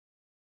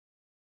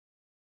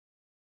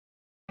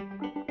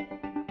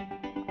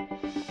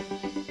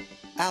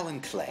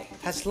Alan Clay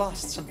has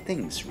lost some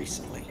things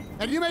recently.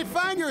 And you may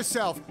find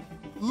yourself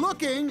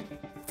looking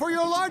for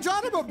your large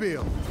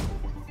automobile.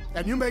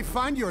 And you may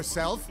find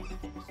yourself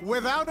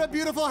without a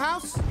beautiful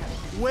house,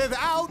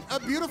 without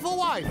a beautiful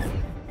wife.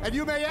 And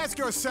you may ask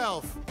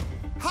yourself,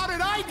 how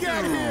did I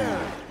get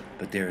here?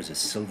 But there is a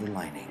silver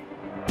lining.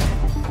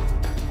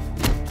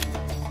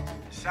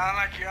 Sound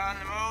like you're on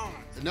the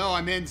moon. No,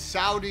 I'm in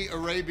Saudi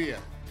Arabia.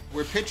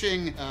 We're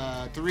pitching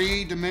a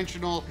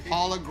three-dimensional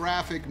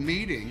holographic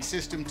meeting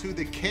system to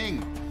the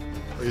king.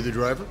 Are you the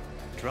driver?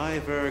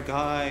 Driver,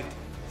 guide,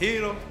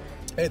 hero.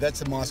 Hey, that's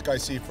the mosque I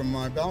see from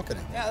my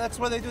balcony. Yeah, that's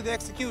where they do the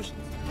executions.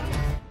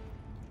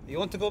 You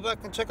want to go back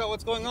and check out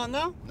what's going on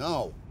now?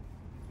 No.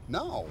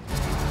 No.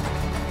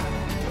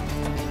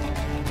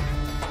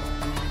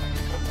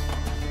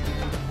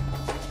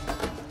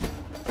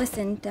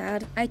 Listen,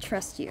 Dad, I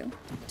trust you.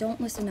 Don't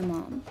listen to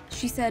Mom.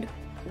 She said,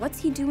 what's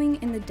he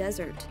doing in the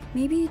desert?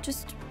 Maybe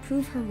just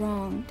prove her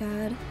wrong,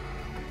 Dad.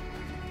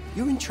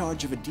 You're in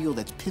charge of a deal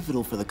that's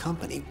pivotal for the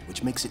company,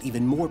 which makes it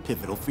even more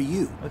pivotal for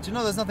you. But you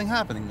know there's nothing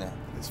happening there.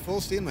 It's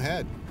full steam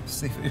ahead.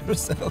 See for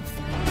yourself.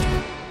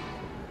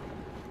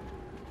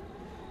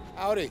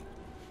 Howdy.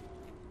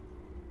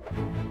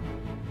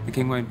 The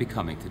king won't be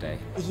coming today.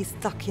 He's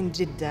stuck in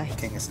Jeddah.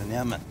 King is in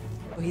Yemen.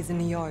 Oh, he's in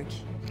New York.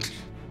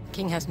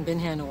 King hasn't been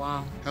here in a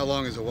while. How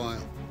long is a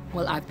while?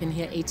 Well, I've been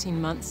here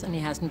 18 months, and he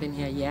hasn't been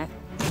here yet.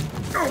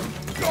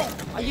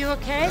 Are you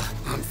okay?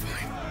 I'm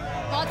fine.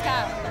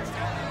 Vodka!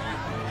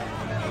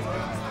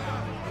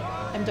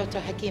 I'm Dr.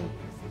 Hakim.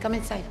 Come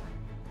inside.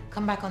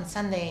 Come back on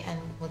Sunday,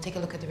 and we'll take a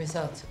look at the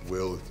results.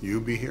 Will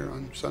you be here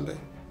on Sunday?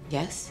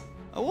 Yes?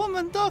 A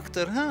woman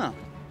doctor, huh?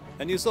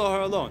 And you saw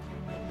her alone?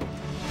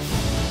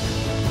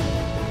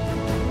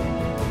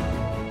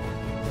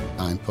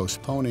 I'm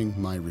postponing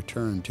my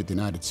return to the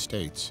United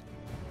States,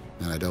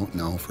 and I don't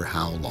know for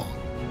how long.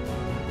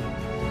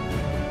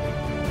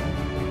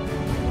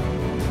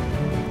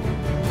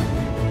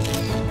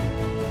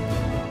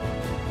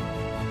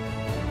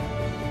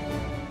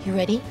 You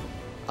ready?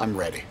 I'm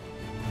ready.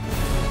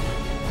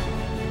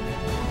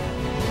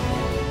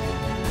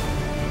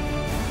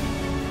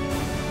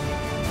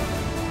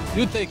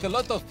 You take a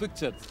lot of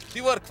pictures.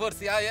 You work for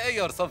CIA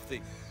or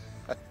something.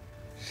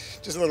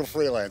 Just a little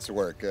freelance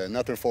work,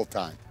 nothing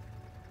full-time.